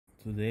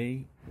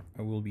Today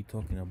I will be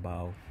talking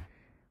about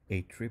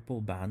a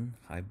triple band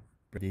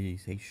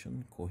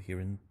hybridization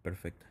coherent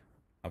perfect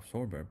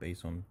absorber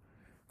based on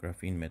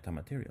graphene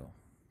metamaterial.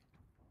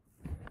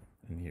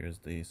 And here's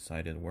the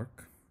cited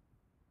work.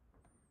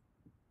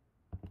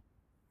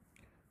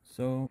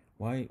 So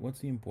what's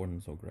the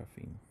importance of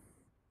graphene?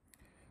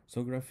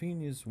 So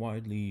graphene is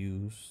widely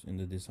used in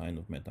the design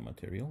of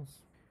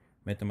metamaterials.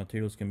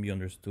 Metamaterials can be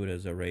understood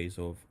as arrays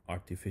of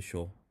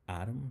artificial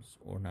atoms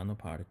or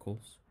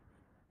nanoparticles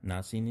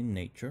not seen in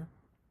nature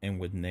and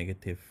with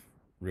negative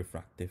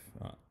refractive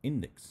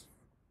index.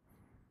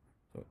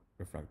 So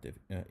refractive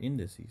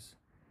indices.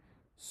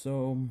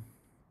 So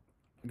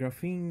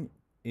graphene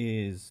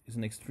is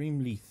an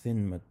extremely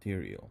thin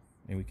material,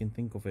 and we can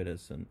think of it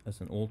as an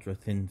ultra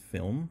thin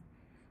film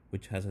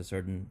which has a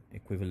certain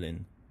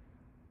equivalent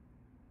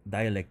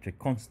dielectric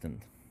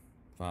constant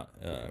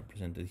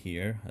presented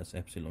here as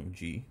epsilon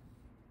g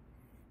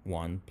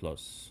 1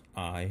 plus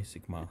I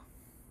sigma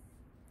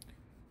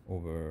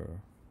over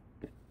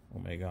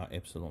omega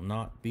epsilon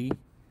naught b,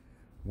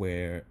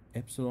 where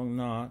epsilon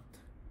naught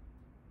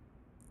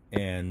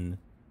and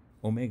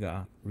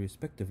omega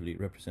respectively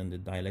represent the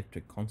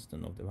dielectric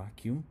constant of the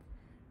vacuum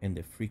and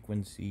the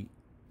frequency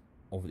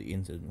of the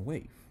incident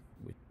wave.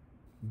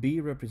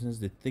 B represents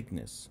the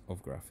thickness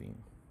of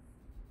graphene.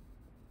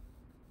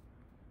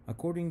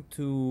 According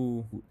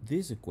to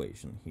this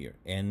equation here,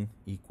 n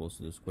equals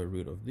to the square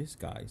root of these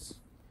guys,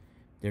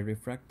 the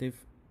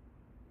refractive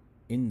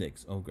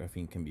index of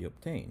graphene can be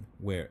obtained,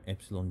 where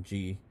epsilon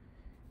g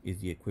is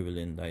the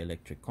equivalent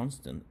dielectric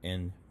constant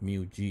and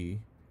mu g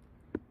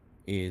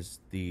is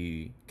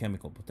the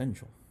chemical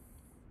potential.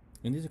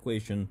 In this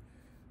equation,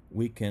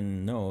 we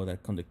can know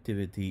that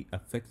conductivity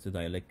affects the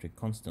dielectric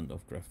constant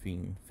of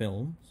graphene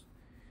films.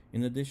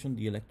 In addition,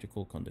 the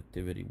electrical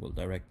conductivity will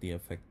directly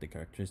affect the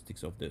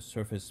characteristics of the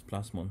surface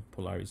plasmon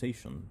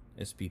polarization,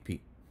 SPP,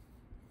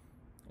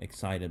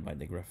 excited by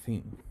the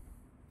graphene.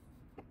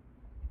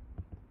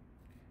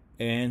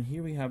 And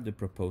here we have the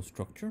proposed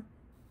structure.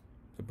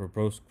 The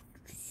proposed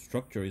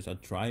structure is a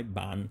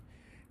tri-band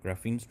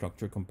graphene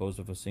structure composed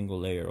of a single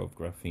layer of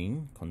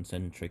graphene,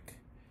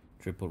 concentric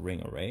triple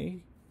ring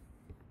array.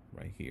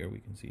 Right here we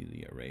can see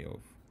the array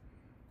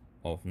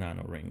of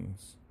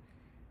nanorings,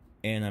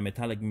 and a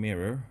metallic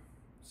mirror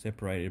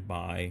separated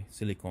by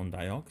silicon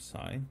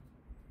dioxide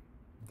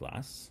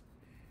glass,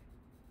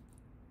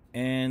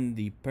 and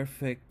the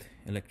perfect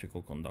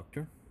electrical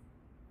conductor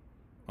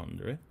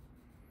under it,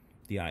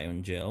 the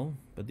ion gel.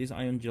 But this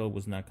ion gel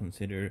was not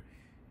considered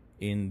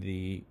in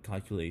the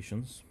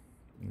calculations,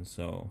 and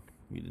so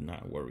we did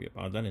not worry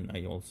about that, and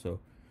I also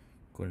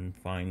couldn't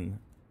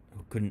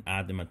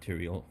add the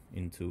material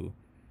into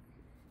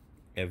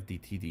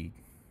FDTD.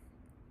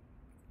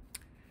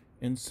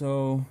 And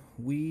so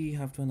we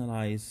have to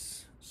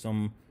analyze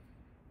some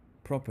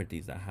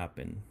properties that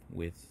happen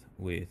with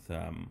this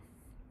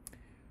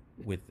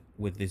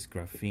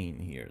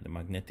graphene here, the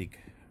magnetic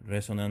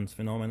resonance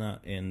phenomena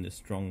and the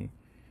strong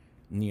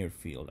near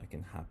field that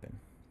can happen.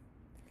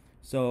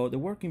 So the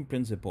working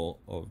principle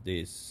of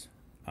this,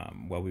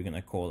 what we're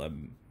gonna call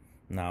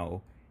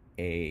now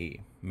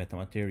a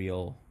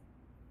metamaterial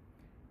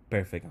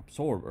perfect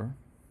absorber.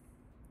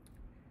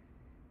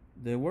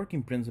 The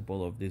working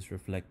principle of this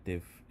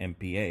reflective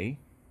MPA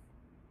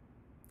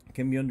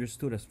can be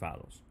understood as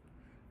follows.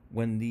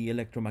 When the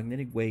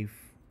electromagnetic wave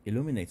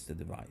illuminates the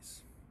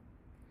device,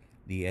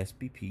 the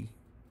SPP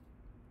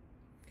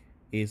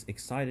is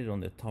excited on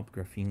the top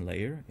graphene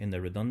layer, and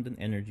the redundant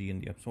energy in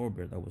the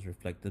absorber that was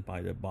reflected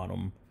by the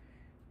bottom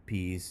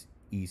piece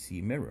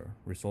EC mirror,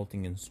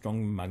 resulting in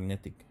strong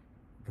magnetic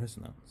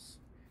resonance.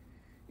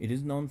 It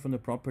is known from the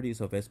properties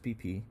of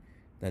SPP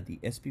that the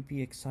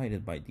SPP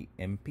excited by the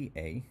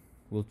MPA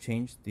will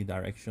change the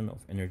direction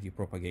of energy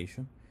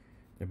propagation,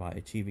 thereby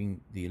achieving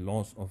the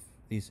loss of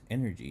this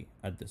energy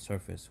at the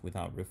surface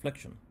without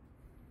reflection.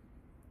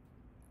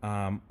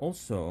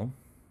 Also,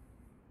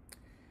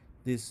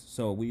 this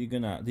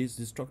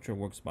structure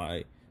works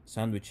by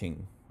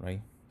sandwiching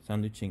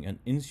an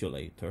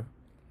insulator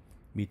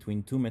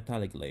between two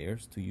metallic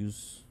layers to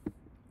use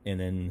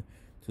the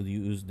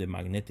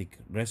magnetic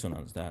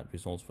resonance that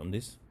results from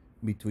this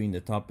between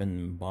the top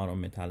and bottom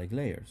metallic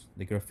layers.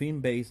 The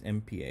graphene-based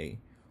MPA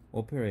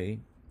operate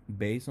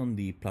based on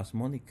the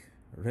plasmonic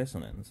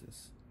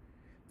resonances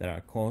that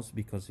are caused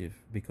because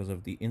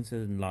of the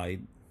incident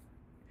light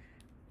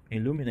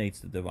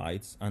illuminates the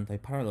device.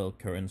 Anti-parallel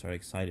currents are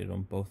excited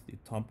on both the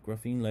top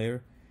graphene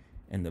layer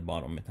and the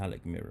bottom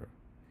metallic mirror.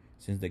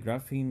 Since the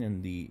graphene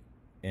and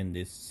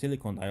this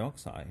silicon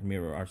dioxide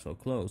mirror are so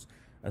close,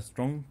 a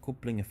strong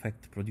coupling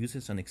effect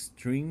produces an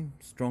extreme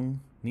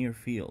strong near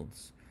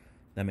fields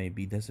that may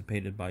be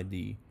dissipated by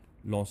the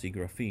lossy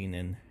graphene,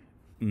 and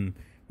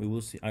we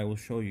will see. I will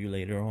show you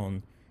later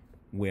on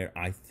where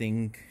I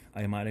think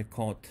I might have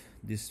caught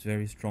this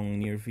very strong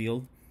near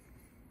field,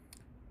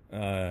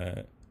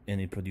 and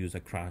it produced a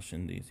crash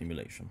in the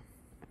simulation.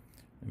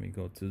 Let me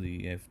go to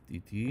the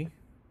FDT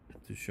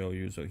to show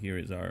you. So here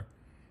is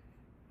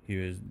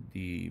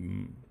the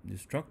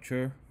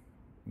structure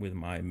with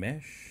my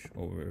mesh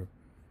over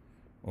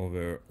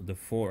the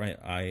four.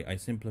 I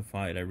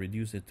simplified, I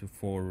reduced it to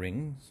 4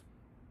 rings.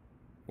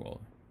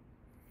 Well,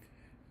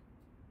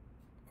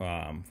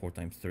 4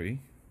 times 3,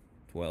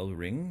 12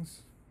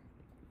 rings.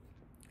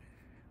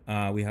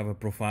 We have a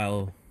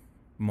profile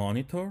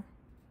monitor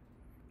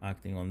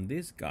acting on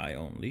this guy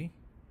only.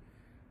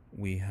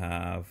 We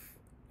have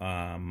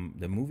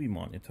the movie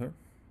monitor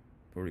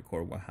to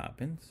record what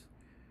happens.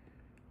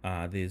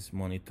 This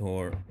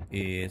monitor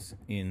is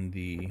in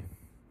the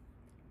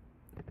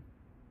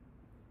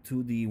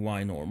 2D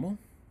Y normal.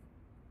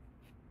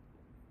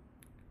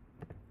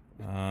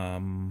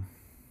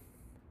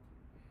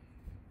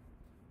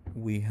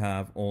 We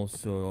have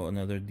also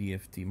another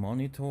DFT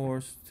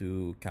monitors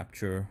to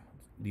capture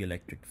the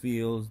electric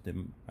fields,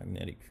 the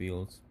magnetic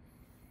fields.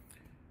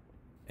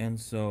 And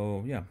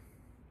so, yeah,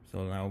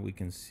 so now we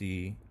can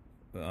see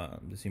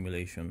the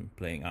simulation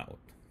playing out.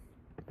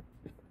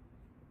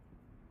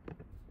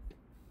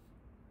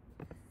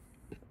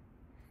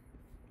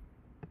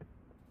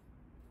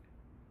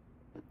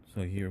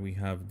 So here we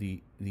have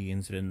the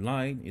incident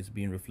light is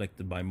being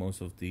reflected by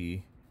most of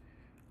the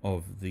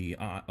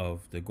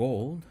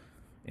gold,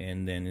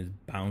 and then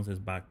it bounces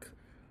back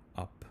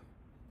up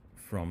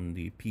from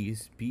the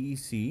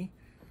PEC.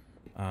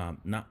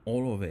 Not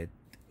all of it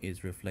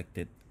is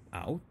reflected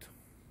out,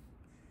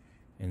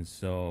 and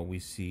so we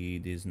see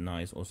this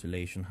nice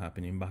oscillation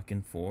happening back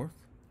and forth,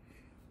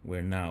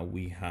 where now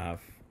we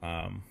have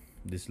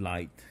this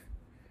light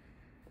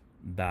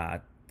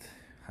that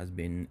has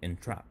been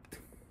entrapped.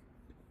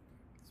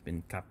 It's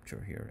been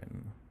captured here,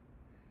 and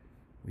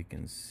we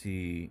can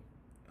see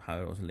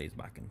how it oscillates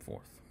back and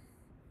forth.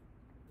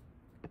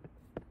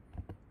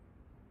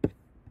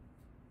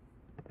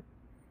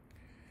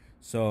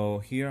 So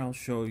here I'll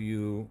show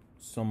you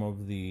some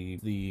of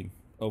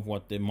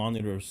what the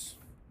monitors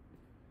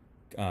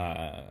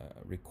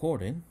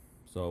recorded.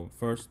 So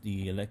first,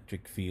 the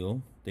electric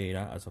field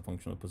data as a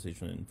function of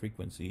position and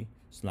frequency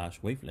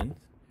 / wavelength.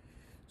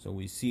 So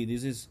we see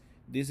this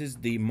is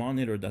the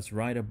monitor that's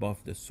right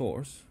above the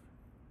source,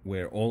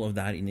 where all of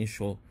that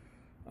initial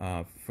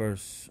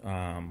first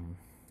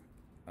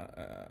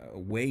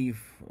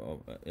wave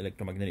of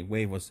electromagnetic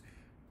wave was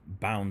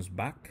bounced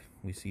back.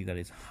 We see that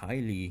it's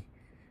highly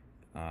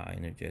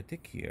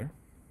energetic here.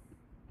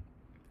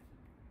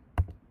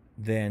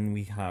 Then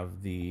we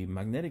have the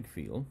magnetic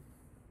field.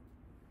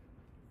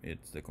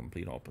 It's the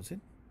complete opposite.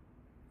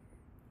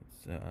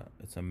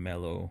 It's a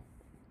mellow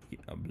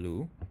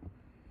blue.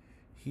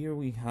 Here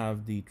we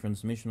have the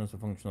transmission as a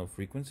function of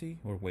frequency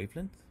or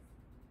wavelength.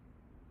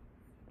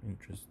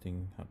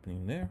 Interesting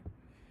happening there.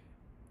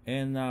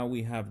 And now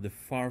we have the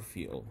far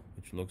field,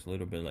 which looks a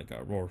little bit like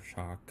a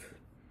Rorschach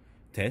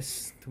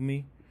test to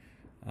me.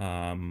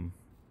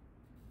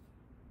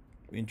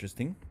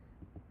 Interesting.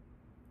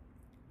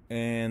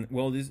 And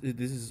well, this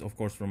is of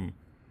course from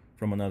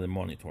another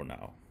monitor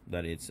now,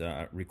 that it's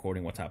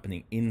recording what's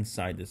happening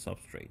inside the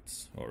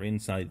substrates or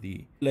inside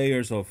the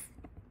layers of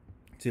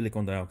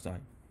silicon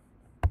dioxide.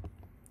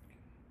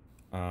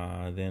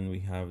 Then we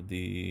have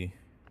this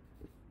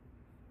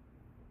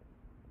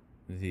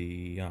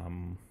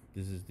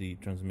is the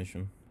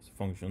transmission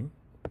function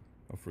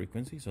of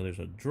frequency. So there's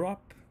a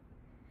drop,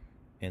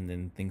 and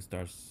then things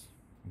starts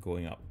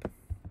going up.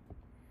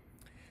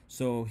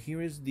 So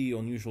here is the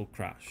unusual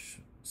crash.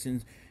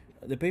 Since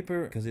the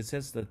paper, because it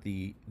says that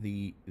the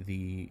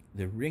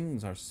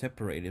rings are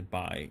separated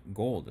by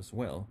gold as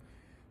well.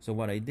 So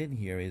what I did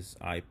here is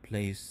I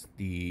placed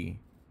the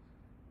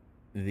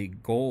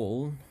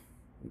gold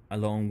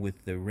along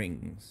with the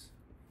rings,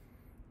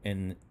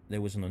 and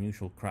there was an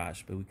unusual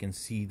crash. But we can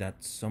see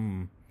that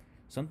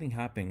something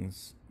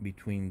happens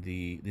between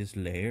this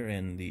layer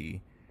and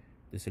the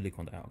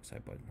silicon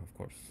dioxide. But of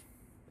course,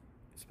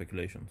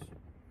 speculations.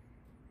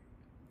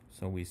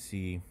 So we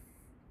see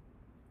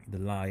the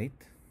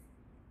light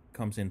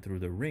comes in through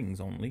the rings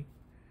only,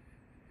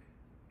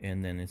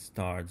 and then it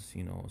starts,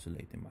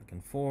 oscillating back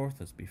and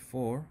forth as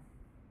before.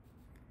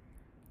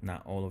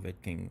 Not all of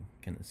it can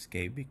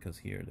escape, because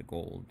here the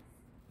gold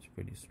is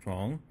pretty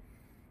strong.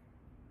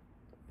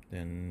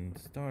 Then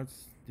it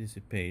starts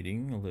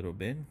dissipating a little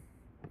bit.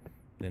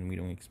 Then we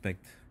don't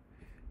expect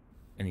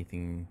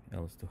anything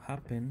else to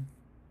happen,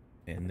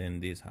 and then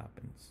this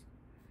happens.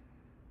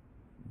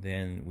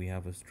 Then we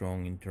have a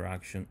strong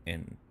interaction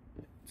and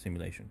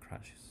simulation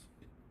crashes.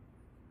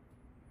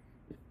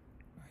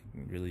 I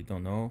really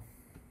don't know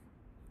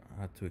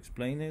how to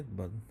explain it,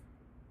 but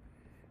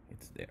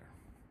it's there.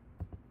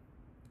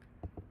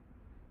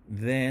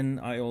 Then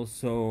I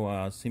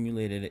also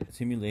simulated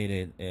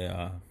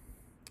the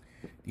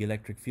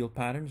electric field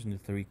patterns in the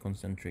 3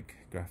 concentric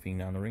graphene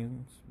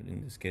nanorings, but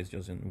in this case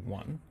just in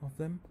one of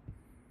them,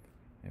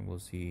 and we'll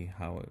see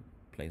how it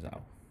plays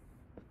out.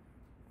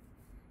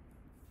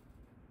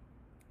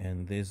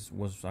 And this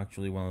was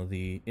actually one of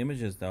the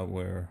images that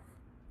were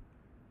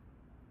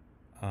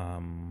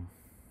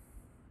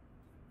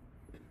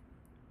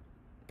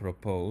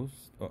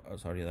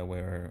that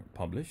were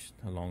published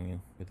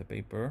along with the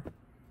paper.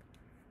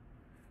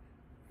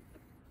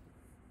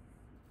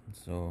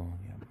 So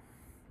yeah.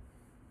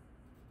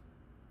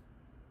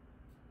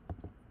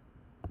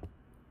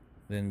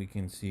 Then we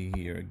can see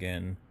here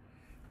again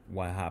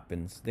what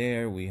happens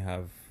there. We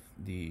have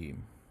the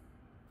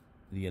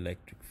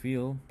electric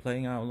field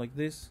playing out like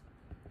this,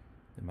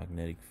 the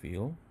magnetic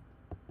field,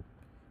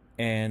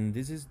 and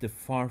this is the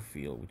far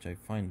field, which I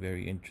find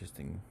very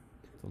interesting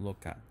to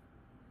look at.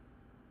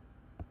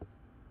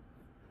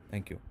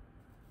 Thank you.